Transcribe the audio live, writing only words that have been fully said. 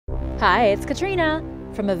Hi, it's Katrina!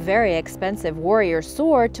 From a very expensive warrior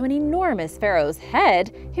sword to an enormous pharaoh's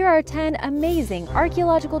head, here are 10 amazing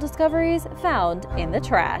archaeological discoveries found in the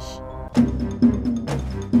trash.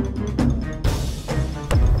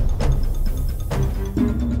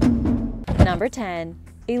 Number 10.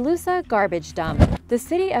 Elusa Garbage Dump. The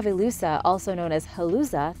city of Elusa, also known as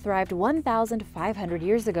Haluza, thrived 1,500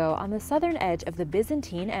 years ago on the southern edge of the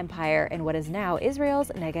Byzantine Empire in what is now Israel's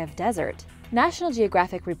Negev desert. National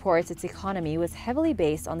Geographic reports its economy was heavily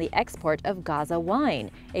based on the export of Gaza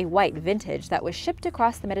wine, a white vintage that was shipped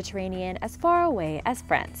across the Mediterranean as far away as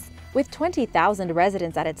France. With 20,000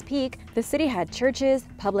 residents at its peak, the city had churches,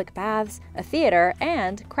 public baths, a theater,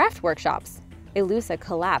 and craft workshops. Elusa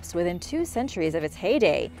collapsed within 2 centuries of its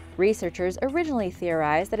heyday. Researchers originally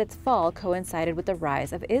theorized that its fall coincided with the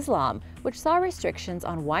rise of Islam, which saw restrictions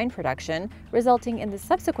on wine production, resulting in the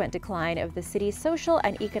subsequent decline of the city's social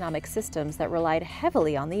and economic systems that relied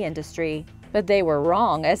heavily on the industry. But they were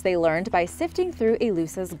wrong, as they learned by sifting through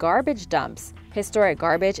Elusa's garbage dumps. Historic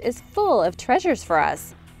garbage is full of treasures for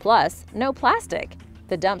us. Plus, no plastic.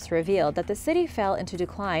 The dumps revealed that the city fell into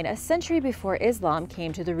decline a century before Islam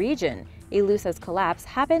came to the region. Elusa's collapse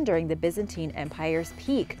happened during the Byzantine Empire's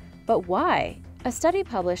peak. But why? A study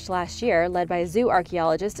published last year, led by zoo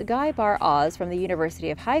archaeologist Guy Bar-Oz from the University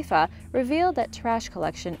of Haifa, revealed that trash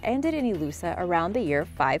collection ended in Elusa around the year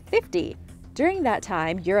 550. During that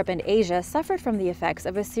time, Europe and Asia suffered from the effects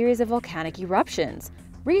of a series of volcanic eruptions.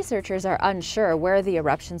 Researchers are unsure where the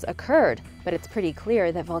eruptions occurred, but it's pretty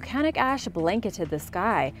clear that volcanic ash blanketed the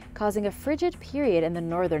sky, causing a frigid period in the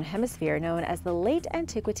northern hemisphere known as the Late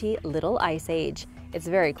Antiquity Little Ice Age. It's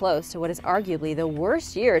very close to what is arguably the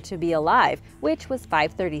worst year to be alive, which was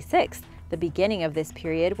 536, the beginning of this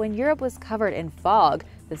period when Europe was covered in fog,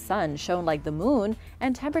 the sun shone like the moon,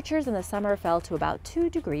 and temperatures in the summer fell to about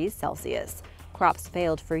 2 degrees Celsius. Crops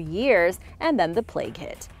failed for years, and then the plague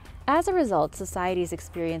hit. As a result, societies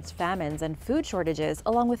experienced famines and food shortages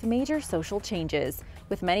along with major social changes.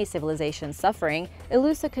 With many civilizations suffering,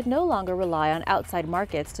 Elusa could no longer rely on outside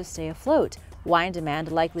markets to stay afloat. Wine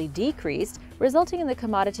demand likely decreased, resulting in the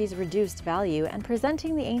commodity's reduced value and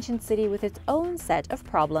presenting the ancient city with its own set of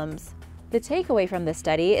problems. The takeaway from this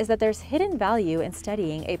study is that there's hidden value in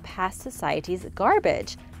studying a past society's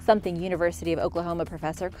garbage, something University of Oklahoma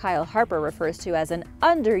professor Kyle Harper refers to as an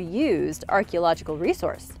underused archaeological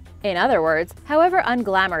resource. In other words, however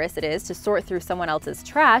unglamorous it is to sort through someone else's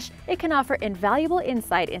trash, it can offer invaluable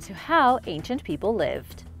insight into how ancient people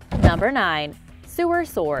lived. Number 9. Sewer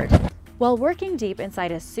Sword. While working deep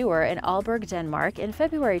inside a sewer in Aalborg, Denmark in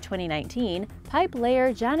February 2019, pipe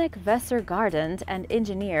layer Jannick Vestergaardand and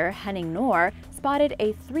engineer Henning Nøhr spotted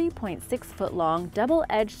a 3.6-foot-long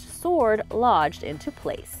double-edged sword lodged into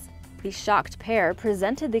place. The shocked pair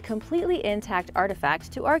presented the completely intact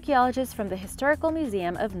artifact to archaeologists from the Historical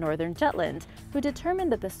Museum of Northern Jutland, who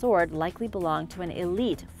determined that the sword likely belonged to an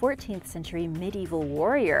elite 14th century medieval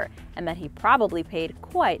warrior, and that he probably paid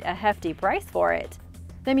quite a hefty price for it.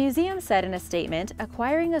 The museum said in a statement,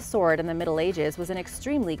 acquiring a sword in the Middle Ages was an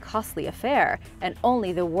extremely costly affair, and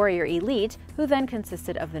only the warrior elite, who then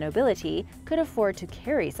consisted of the nobility, could afford to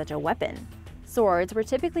carry such a weapon. Swords were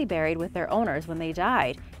typically buried with their owners when they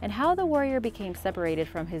died, and how the warrior became separated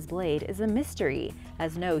from his blade is a mystery,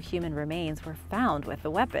 as no human remains were found with the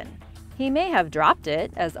weapon. He may have dropped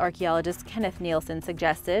it, as archaeologist Kenneth Nielsen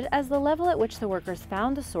suggested, as the level at which the workers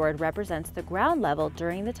found the sword represents the ground level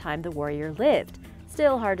during the time the warrior lived.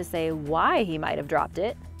 Still hard to say why he might have dropped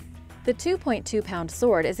it. The 2.2-pound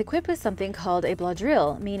sword is equipped with something called a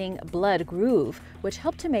bladril, meaning blood groove, which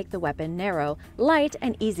helped to make the weapon narrow, light,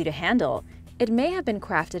 and easy to handle. It may have been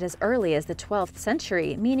crafted as early as the 12th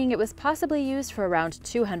century, meaning it was possibly used for around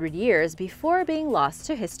 200 years before being lost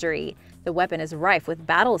to history. The weapon is rife with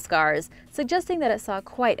battle scars, suggesting that it saw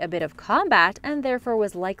quite a bit of combat and therefore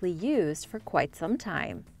was likely used for quite some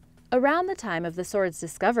time. Around the time of the sword's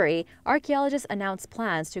discovery, archaeologists announced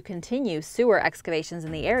plans to continue sewer excavations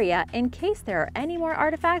in the area in case there are any more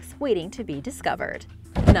artifacts waiting to be discovered.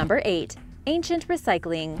 Number 8. Ancient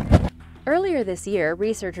Recycling. Earlier this year,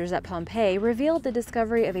 researchers at Pompeii revealed the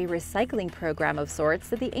discovery of a recycling program of sorts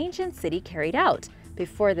that the ancient city carried out.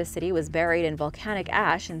 Before the city was buried in volcanic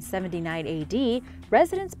ash in 79 AD,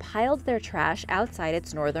 residents piled their trash outside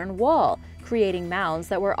its northern wall, creating mounds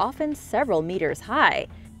that were often several meters high.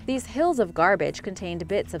 These hills of garbage contained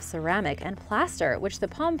bits of ceramic and plaster, which the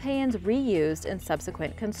Pompeians reused in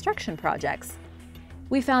subsequent construction projects.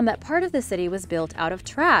 We found that part of the city was built out of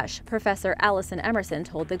trash, Professor Alison Emerson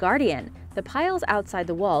told The Guardian. The piles outside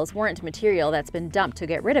the walls weren't material that's been dumped to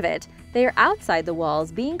get rid of it. They are outside the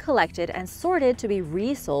walls being collected and sorted to be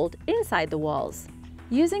resold inside the walls.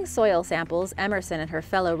 Using soil samples, Emerson and her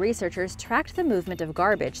fellow researchers tracked the movement of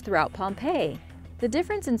garbage throughout Pompeii. The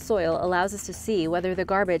difference in soil allows us to see whether the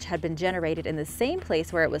garbage had been generated in the same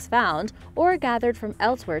place where it was found or gathered from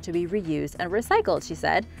elsewhere to be reused and recycled, she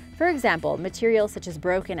said. For example, materials such as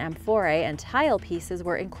broken amphorae and tile pieces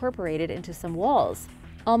were incorporated into some walls.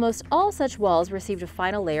 Almost all such walls received a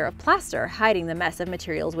final layer of plaster, hiding the mess of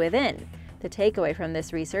materials within. The takeaway from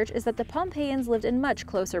this research is that the Pompeians lived in much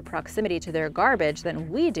closer proximity to their garbage than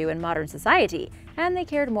we do in modern society, and they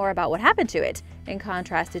cared more about what happened to it, in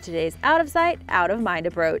contrast to today's out-of-sight, out-of-mind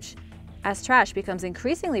approach. As trash becomes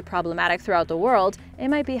increasingly problematic throughout the world, it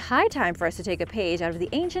might be high time for us to take a page out of the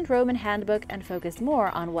ancient Roman handbook and focus more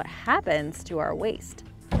on what happens to our waste.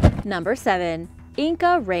 Number 7.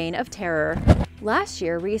 Inca Reign of Terror. Last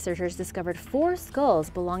year, researchers discovered 4 skulls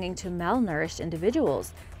belonging to malnourished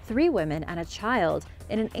individuals, 3 women and a child,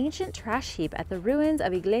 in an ancient trash heap at the ruins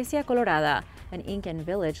of Iglesia Colorada, an Incan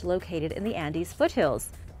village located in the Andes foothills.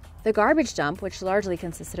 The garbage dump, which largely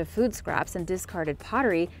consisted of food scraps and discarded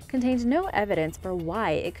pottery, contained no evidence for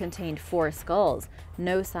why it contained 4 skulls,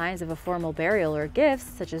 no signs of a formal burial or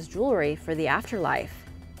gifts, such as jewelry, for the afterlife.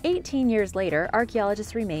 18 years later,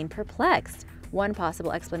 archaeologists remain perplexed. One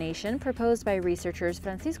possible explanation, proposed by researchers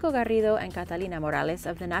Francisco Garrido and Catalina Morales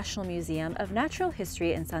of the National Museum of Natural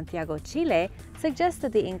History in Santiago, Chile, suggests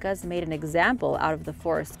that the Incas made an example out of the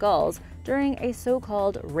 4 skulls during a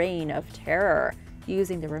so-called Reign of Terror,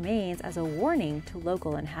 using the remains as a warning to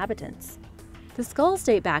local inhabitants. The skulls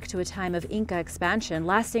date back to a time of Inca expansion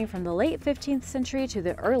lasting from the late 15th century to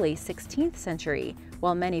the early 16th century.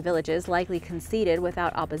 While many villages likely conceded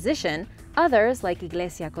without opposition, others, like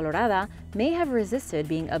Iglesia Colorada, may have resisted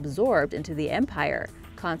being absorbed into the empire.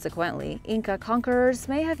 Consequently, Inca conquerors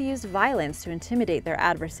may have used violence to intimidate their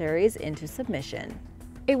adversaries into submission.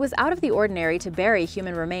 It was out of the ordinary to bury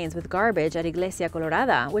human remains with garbage at Iglesia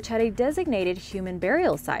Colorada, which had a designated human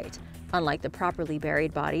burial site. Unlike the properly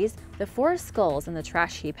buried bodies, the 4 skulls in the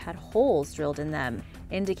trash heap had holes drilled in them,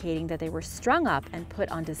 indicating that they were strung up and put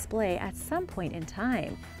on display at some point in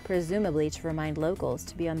time, presumably to remind locals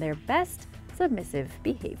to be on their best submissive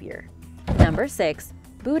behavior. Number 6.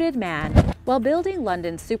 Booted Man. While building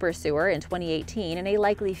London's super sewer in 2018 in a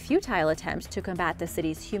likely futile attempt to combat the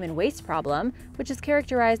city's human waste problem, which is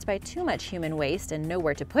characterized by too much human waste and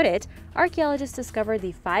nowhere to put it, archaeologists discovered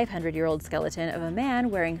the 500-year-old skeleton of a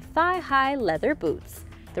man wearing thigh-high leather boots.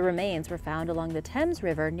 The remains were found along the Thames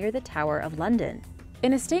River near the Tower of London.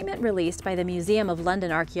 In a statement released by the Museum of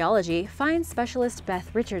London Archaeology, finds specialist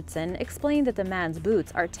Beth Richardson explained that the man's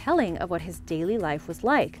boots are telling of what his daily life was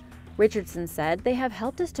like. Richardson said they have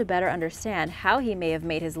helped us to better understand how he may have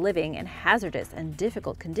made his living in hazardous and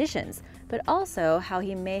difficult conditions, but also how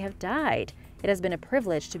he may have died. It has been a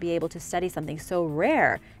privilege to be able to study something so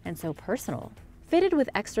rare and so personal. Fitted with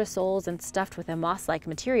extra soles and stuffed with a moss-like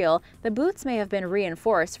material, the boots may have been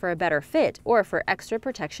reinforced for a better fit or for extra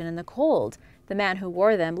protection in the cold. The man who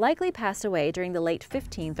wore them likely passed away during the late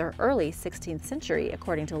 15th or early 16th century,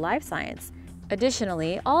 according to Live Science.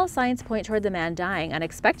 Additionally, all signs point toward the man dying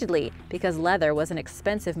unexpectedly because leather was an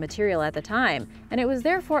expensive material at the time, and it was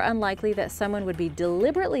therefore unlikely that someone would be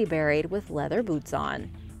deliberately buried with leather boots on.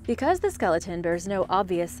 Because the skeleton bears no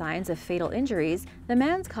obvious signs of fatal injuries, the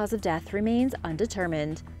man's cause of death remains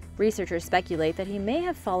undetermined. Researchers speculate that he may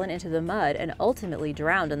have fallen into the mud and ultimately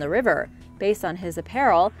drowned in the river. Based on his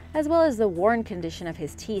apparel, as well as the worn condition of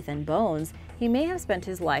his teeth and bones, he may have spent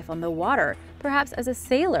his life on the water, perhaps as a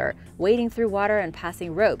sailor, wading through water and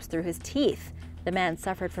passing ropes through his teeth. The man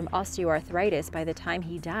suffered from osteoarthritis by the time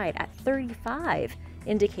he died at 35,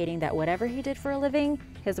 indicating that whatever he did for a living,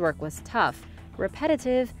 his work was tough,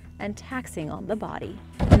 repetitive, and taxing on the body.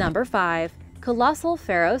 Number 5. Colossal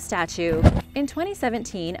Pharaoh Statue. In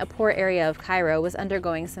 2017, a poor area of Cairo was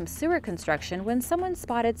undergoing some sewer construction when someone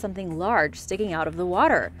spotted something large sticking out of the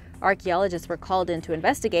water. Archaeologists were called in to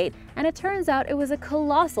investigate, and it turns out it was a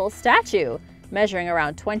colossal statue. Measuring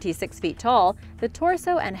around 26 feet tall, the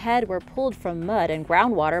torso and head were pulled from mud and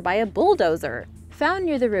groundwater by a bulldozer. Found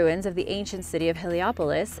near the ruins of the ancient city of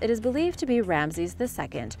Heliopolis, it is believed to be Ramses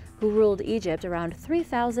II, who ruled Egypt around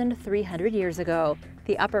 3,300 years ago.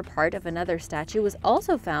 The upper part of another statue was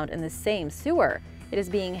also found in the same sewer. It is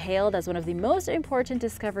being hailed as one of the most important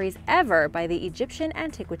discoveries ever by the Egyptian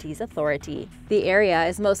Antiquities Authority. The area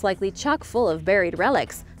is most likely chock full of buried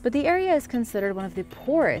relics, but the area is considered one of the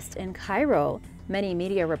poorest in Cairo. Many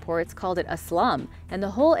media reports called it a slum, and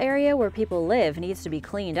the whole area where people live needs to be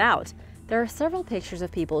cleaned out. There are several pictures of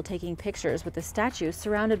people taking pictures with the statue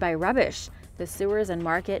surrounded by rubbish. The sewers and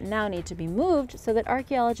market now need to be moved so that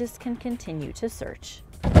archaeologists can continue to search.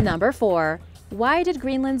 Number 4. Why did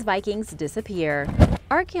Greenland's Vikings disappear?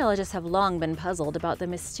 Archaeologists have long been puzzled about the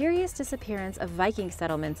mysterious disappearance of Viking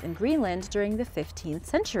settlements in Greenland during the 15th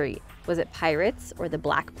century. Was it pirates, or the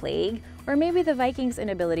Black Plague, or maybe the Vikings'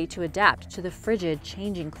 inability to adapt to the frigid,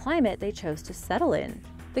 changing climate they chose to settle in?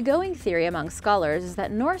 The going theory among scholars is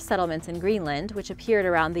that Norse settlements in Greenland, which appeared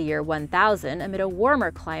around the year 1000 amid a warmer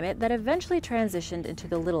climate that eventually transitioned into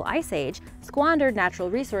the Little Ice Age, squandered natural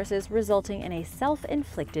resources, resulting in a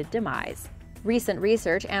self-inflicted demise. Recent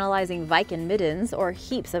research analyzing Viking middens, or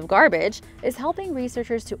heaps of garbage, is helping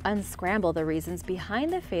researchers to unscramble the reasons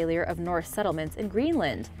behind the failure of Norse settlements in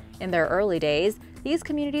Greenland. In their early days, these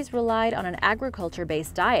communities relied on an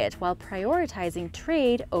agriculture-based diet while prioritizing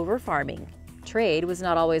trade over farming. Trade was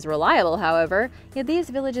not always reliable, however, yet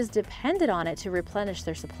these villages depended on it to replenish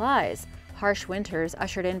their supplies. Harsh winters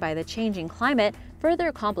ushered in by the changing climate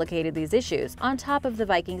further complicated these issues, on top of the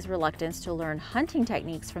Vikings' reluctance to learn hunting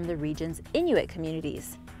techniques from the region's Inuit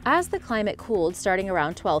communities. As the climate cooled starting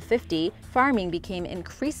around 1250, farming became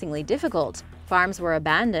increasingly difficult. Farms were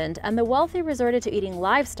abandoned, and the wealthy resorted to eating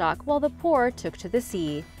livestock while the poor took to the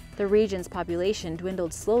sea. The region's population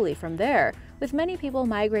dwindled slowly from there, with many people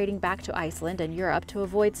migrating back to Iceland and Europe to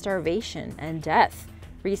avoid starvation and death.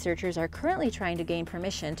 Researchers are currently trying to gain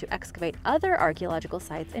permission to excavate other archaeological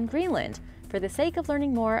sites in Greenland, for the sake of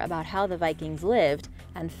learning more about how the Vikings lived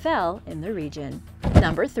and fell in the region.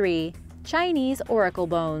 Number 3. Chinese oracle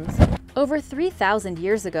bones. Over 3,000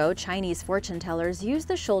 years ago, Chinese fortune tellers used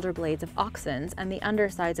the shoulder blades of oxen and the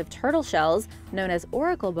undersides of turtle shells, known as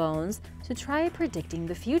oracle bones, to try predicting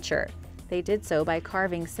the future. They did so by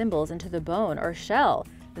carving symbols into the bone or shell.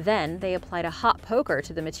 Then they applied a hot poker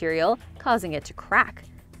to the material, causing it to crack.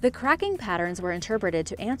 The cracking patterns were interpreted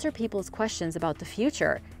to answer people's questions about the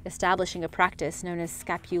future, establishing a practice known as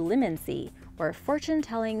scapulimancy, or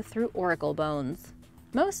fortune-telling through oracle bones.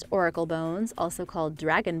 Most oracle bones, also called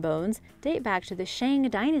dragon bones, date back to the Shang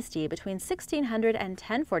dynasty between 1600 and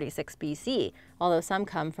 1046 BC, although some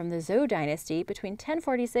come from the Zhou dynasty between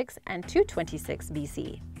 1046 and 226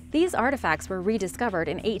 BC. These artifacts were rediscovered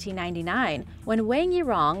in 1899 when Wang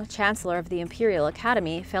Yirong, chancellor of the Imperial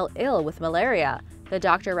Academy, fell ill with malaria. The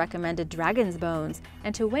doctor recommended dragon's bones,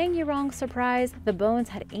 and to Wang Yirong's surprise, the bones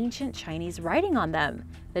had ancient Chinese writing on them.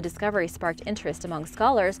 The discovery sparked interest among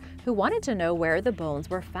scholars who wanted to know where the bones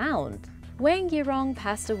were found. Wang Yirong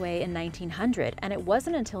passed away in 1900, and it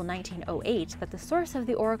wasn't until 1908 that the source of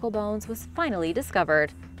the oracle bones was finally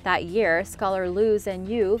discovered. That year, scholar Liu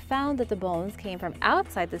Zhenyu found that the bones came from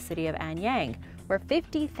outside the city of Anyang, where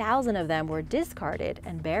 50,000 of them were discarded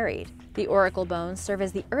and buried. The oracle bones serve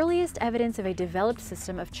as the earliest evidence of a developed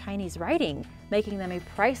system of Chinese writing, making them a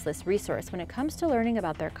priceless resource when it comes to learning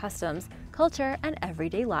about their customs, culture, and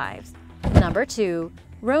everyday lives. Number 2.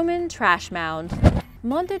 Roman trash mound.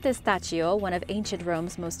 Monte Testaccio, one of ancient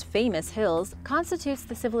Rome's most famous hills, constitutes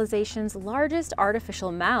the civilization's largest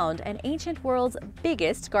artificial mound and ancient world's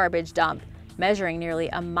biggest garbage dump. Measuring nearly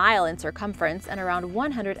a mile in circumference and around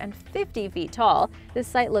 150 feet tall, this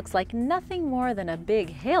site looks like nothing more than a big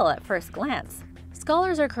hill at first glance.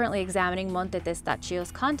 Scholars are currently examining Monte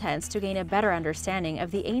Testaccio's contents to gain a better understanding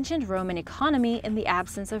of the ancient Roman economy in the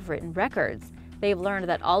absence of written records. They've learned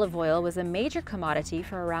that olive oil was a major commodity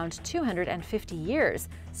for around 250 years,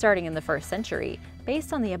 starting in the 1st century,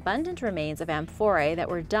 based on the abundant remains of amphorae that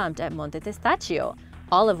were dumped at Monte Testaccio.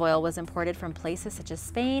 Olive oil was imported from places such as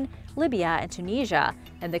Spain, Libya, and Tunisia,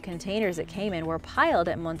 and the containers it came in were piled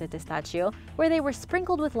at Monte Testaccio, where they were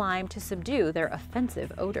sprinkled with lime to subdue their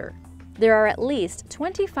offensive odor. There are at least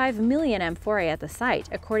 25 million amphorae at the site,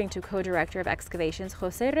 according to co-director of excavations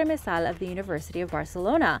José Remesal of the University of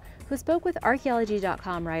Barcelona, who spoke with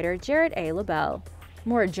Archaeology.com writer Jared A. Lobel.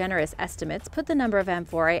 More generous estimates put the number of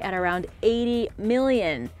amphorae at around 80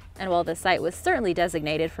 million, and while the site was certainly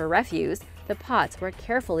designated for refuse, the pots were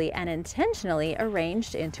carefully and intentionally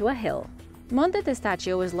arranged into a hill. Monte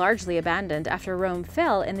Testaccio was largely abandoned after Rome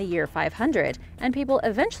fell in the year 500, and people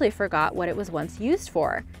eventually forgot what it was once used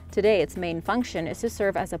for. Today, its main function is to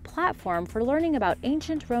serve as a platform for learning about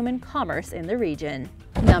ancient Roman commerce in the region.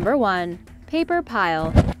 Number 1. Paper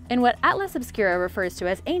pile. In what Atlas Obscura refers to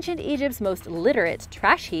as ancient Egypt's most literate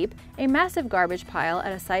trash heap, a massive garbage pile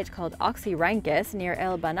at a site called Oxyrhynchus near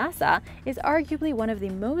El Banasa is arguably one of the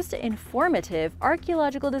most informative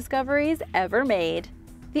archaeological discoveries ever made.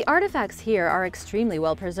 The artifacts here are extremely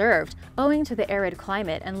well preserved, owing to the arid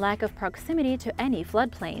climate and lack of proximity to any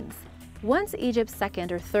floodplains. Once Egypt's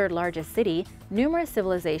second or third largest city, numerous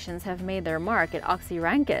civilizations have made their mark at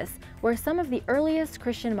Oxyrhynchus, where some of the earliest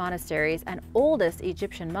Christian monasteries and oldest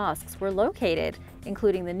Egyptian mosques were located,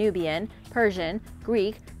 including the Nubian, Persian,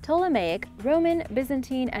 Greek, Ptolemaic, Roman,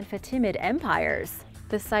 Byzantine, and Fatimid empires.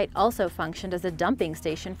 The site also functioned as a dumping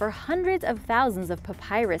station for hundreds of thousands of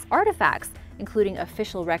papyrus artifacts, including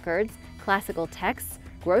official records, classical texts,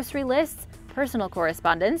 grocery lists, personal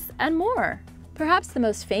correspondence, and more. Perhaps the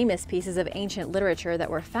most famous pieces of ancient literature that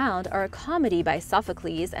were found are a comedy by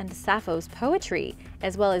Sophocles and Sappho's poetry,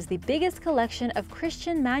 as well as the biggest collection of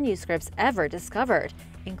Christian manuscripts ever discovered,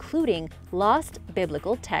 including lost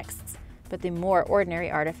biblical texts. But the more ordinary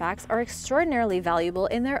artifacts are extraordinarily valuable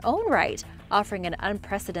in their own right, offering an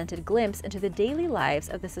unprecedented glimpse into the daily lives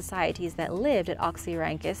of the societies that lived at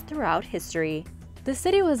Oxyrhynchus throughout history. The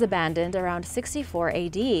city was abandoned around 64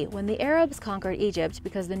 AD when the Arabs conquered Egypt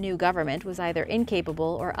because the new government was either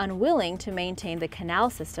incapable or unwilling to maintain the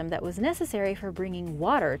canal system that was necessary for bringing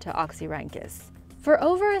water to Oxyrhynchus. For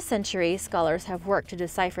over a century, scholars have worked to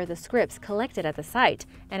decipher the scripts collected at the site,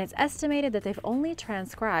 and it's estimated that they've only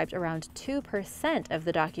transcribed around 2% of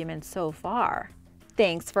the documents so far.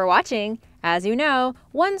 Thanks for watching! As you know,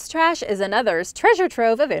 one's trash is another's treasure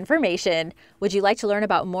trove of information. Would you like to learn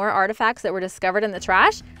about more artifacts that were discovered in the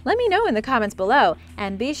trash? Let me know in the comments below,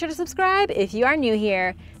 and be sure to subscribe if you are new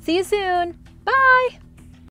here. See you soon! Bye!